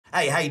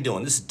Hey, how you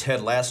doing? This is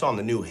Ted Lasso. I'm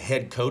the new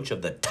head coach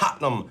of the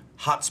Tottenham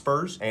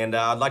Hotspurs, and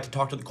I'd like to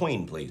talk to the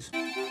Queen, please.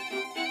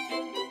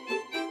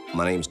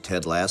 My name's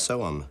Ted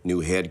Lasso. I'm new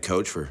head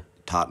coach for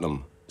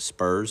Tottenham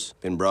Spurs.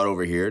 Been brought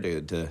over here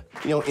to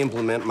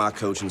implement my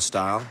coaching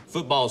style.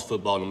 Football is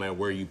football no matter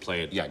where you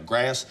play it. You got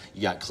grass,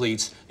 you got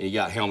cleats, and you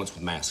got helmets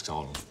with masks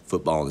on them.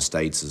 Football in the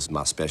States is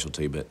my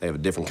specialty, but they have a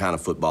different kind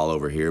of football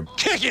over here.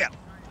 Kick it!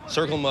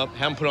 Circle them up,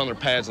 have them put on their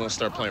pads, and let's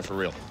start playing for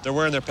real. They're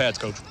wearing their pads,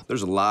 Coach.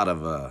 There's a lot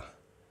of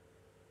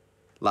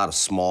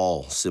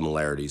small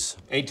similarities.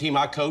 Any team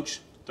I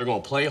coach, they're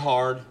going to play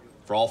hard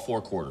for all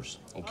 4 quarters,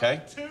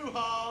 okay? 2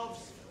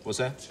 halves. What's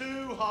that? 2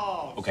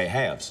 halves. Okay,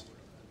 halves.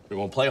 We're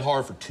going to play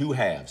hard for 2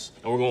 halves.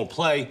 And we're going to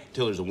play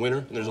till there's a winner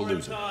and there's a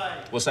loser.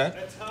 What's that?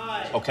 A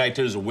tie. Okay,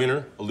 till there's a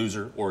winner, a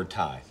loser, or a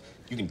tie.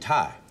 You can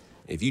tie.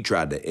 If you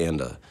tried to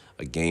end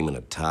a game in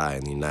a tie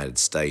in the United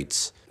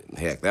States,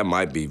 heck, that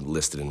might be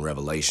listed in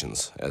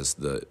Revelations as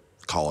the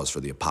cause for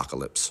the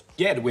apocalypse.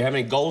 Yeah, do we have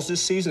any goals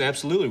this season?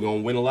 Absolutely. We're going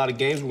to win a lot of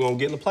games. We're going to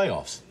get in the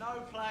playoffs. No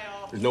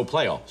playoffs. There's no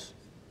playoffs.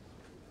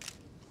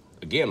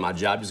 Again, my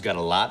job just got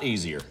a lot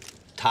easier.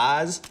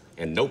 Ties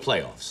and no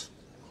playoffs.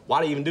 Why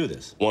do you even do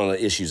this? One of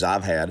the issues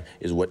I've had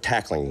is what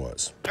tackling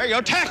was. There you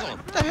go, tackle him.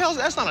 What the hell?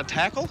 That's not a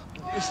tackle.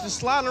 It's just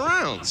sliding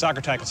around.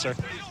 Soccer tackle, sir.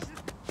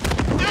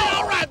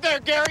 All right there,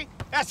 Gary.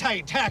 That's how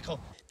you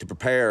tackle. To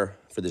prepare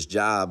for this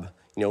job,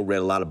 read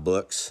a lot of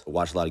books,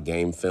 watched a lot of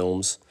game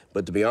films.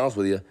 But to be honest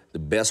with you, the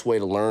best way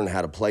to learn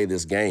how to play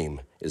this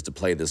game is to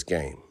play this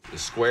game. The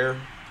square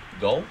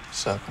goal?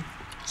 Circle.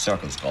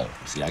 Circle's goal.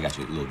 See, I got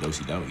you a little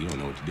do-si-do. You don't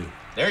know what to do.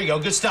 There you go.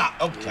 Good stop.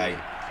 Okay.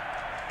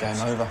 Game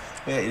over.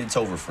 Yeah, it's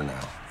over for now.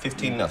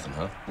 15-0,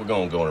 huh? We're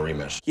going to go on a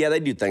rematch. Yeah, they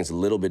do things a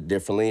little bit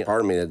differently.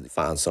 Part of me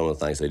finds some of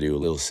the things they do a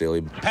little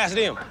silly. Pass it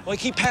in. Well, you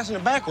keep passing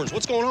it backwards.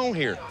 What's going on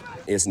here?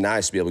 It's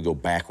nice to be able to go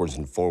backwards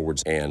and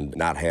forwards and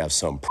not have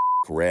some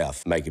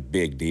ref make a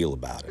big deal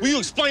about it. Will you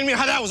explain to me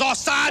how that was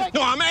offside?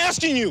 No, I'm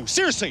asking you.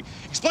 Seriously,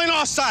 explain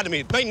offside to me.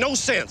 It made no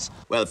sense.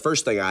 Well, the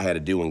first thing I had to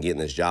do when getting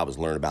this job was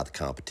learn about the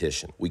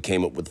competition. We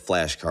came up with the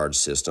flashcard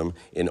system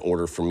in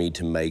order for me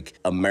to make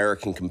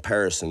American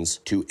comparisons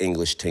to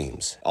English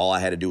teams. All I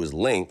had to do was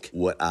link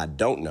what I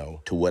don't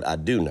know to what I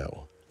do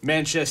know.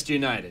 Manchester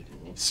United.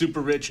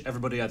 Super rich,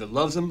 everybody either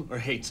loves them or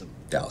hates them.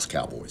 Dallas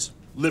Cowboys.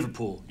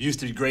 Liverpool.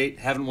 Used to be great,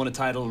 haven't won a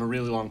title in a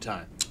really long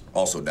time.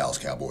 Also Dallas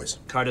Cowboys.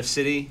 Cardiff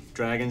City,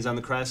 dragons on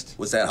the crest.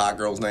 What's that hot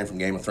girl's name from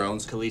Game of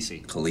Thrones?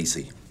 Khaleesi.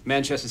 Khaleesi.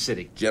 Manchester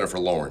City. Jennifer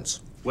Lawrence.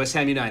 West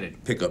Ham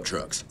United. Pickup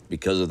trucks.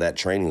 Because of that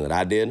training that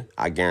I did,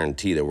 I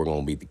guarantee that we're going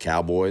to beat the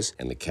Cowboys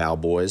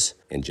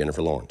and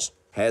Jennifer Lawrence.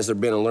 Has there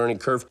been a learning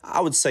curve?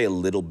 I would say a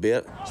little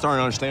bit. Starting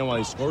to understand why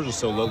these scores are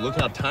so low. Look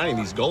how tiny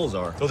these goals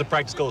are. Those are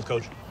practice goals,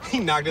 Coach. He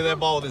knocked in that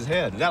ball with his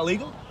head. Is that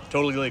legal?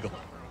 Totally legal.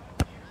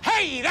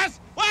 Hey, that's,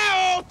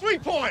 wow, 3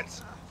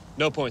 points.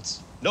 No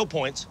points. No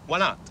points. Why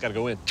not? It's got to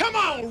go in. Come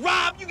on,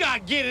 Rob. You got to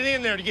get it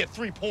in there to get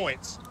 3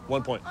 points.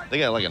 1 point. They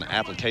got like an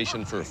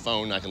application for a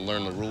phone I can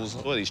learn the rules.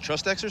 What are these,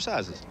 trust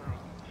exercises?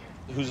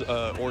 Who's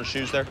orange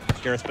shoes there?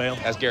 Gareth Bale.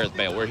 That's Gareth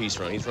Bale. Where he's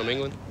from? He's from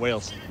England?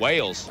 Wales.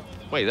 Wales.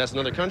 Wait, that's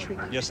another country?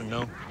 Yes and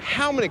no.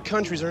 How many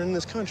countries are in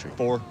this country?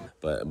 4.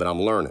 But I'm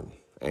learning,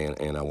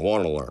 and I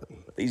want to learn.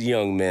 These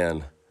young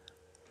men,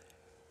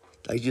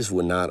 they just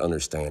would not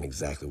understand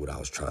exactly what I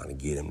was trying to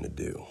get them to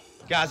do.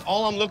 Guys,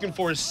 all I'm looking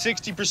for is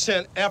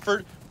 60%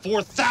 effort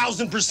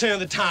 4,000% of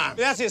the time.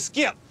 That's it,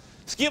 skip.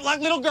 Skip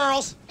like little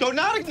girls. Go,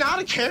 not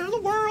a care in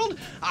the world.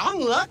 I'm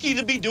lucky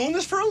to be doing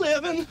this for a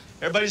living.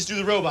 Everybody just do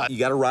the robot. You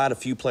got to ride a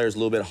few players a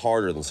little bit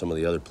harder than some of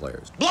the other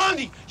players.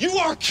 Blondie, you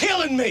are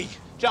killing me.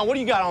 John, what do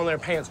you got on there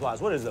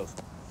pants-wise? What is those?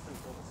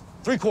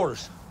 3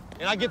 quarters.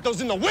 And I get those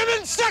in the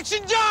women's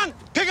section, John.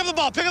 Pick up the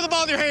ball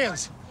with your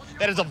hands.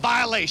 That is a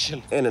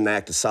violation. In an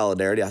act of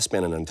solidarity, I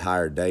spent an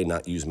entire day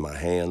not using my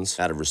hands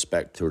out of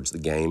respect towards the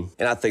game.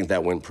 And I think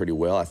that went pretty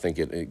well. I think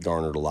it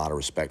garnered a lot of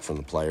respect from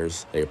the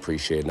players. They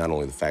appreciated not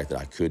only the fact that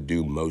I could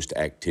do most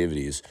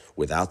activities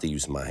without the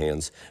use of my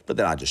hands, but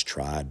that I just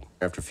tried.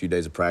 After a few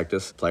days of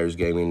practice, players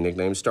gave me a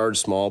nickname. It started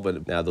small,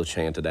 but now they'll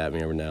chant it at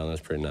me every now and then.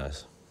 That's pretty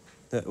nice.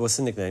 What's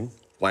the nickname?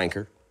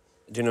 Wanker.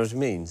 Do you know what it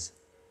means?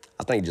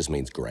 I think it just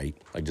means great.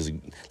 Just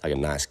like a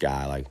nice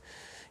guy, like,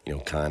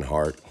 kind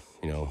heart,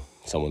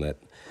 someone that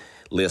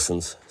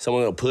listens,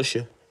 someone that'll push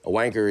you. A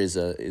wanker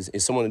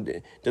is someone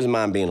that doesn't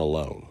mind being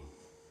alone,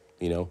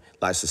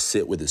 likes to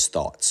sit with his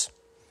thoughts.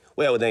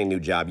 Well, with any new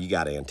job, you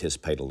got to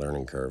anticipate a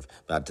learning curve.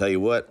 But I tell you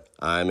what,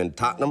 I'm in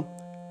Tottenham,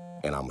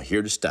 and I'm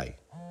here to stay.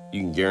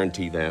 You can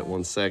guarantee that.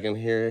 1 second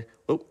here.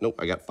 Oh, nope,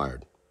 I got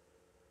fired.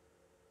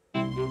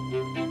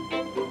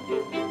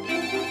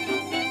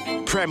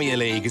 Premier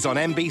League is on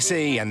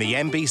NBC and the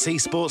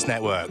NBC Sports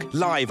Network,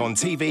 live on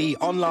TV,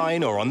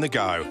 online or on the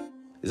go.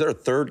 Is there a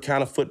third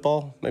kind of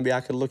football maybe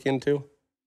I could look into?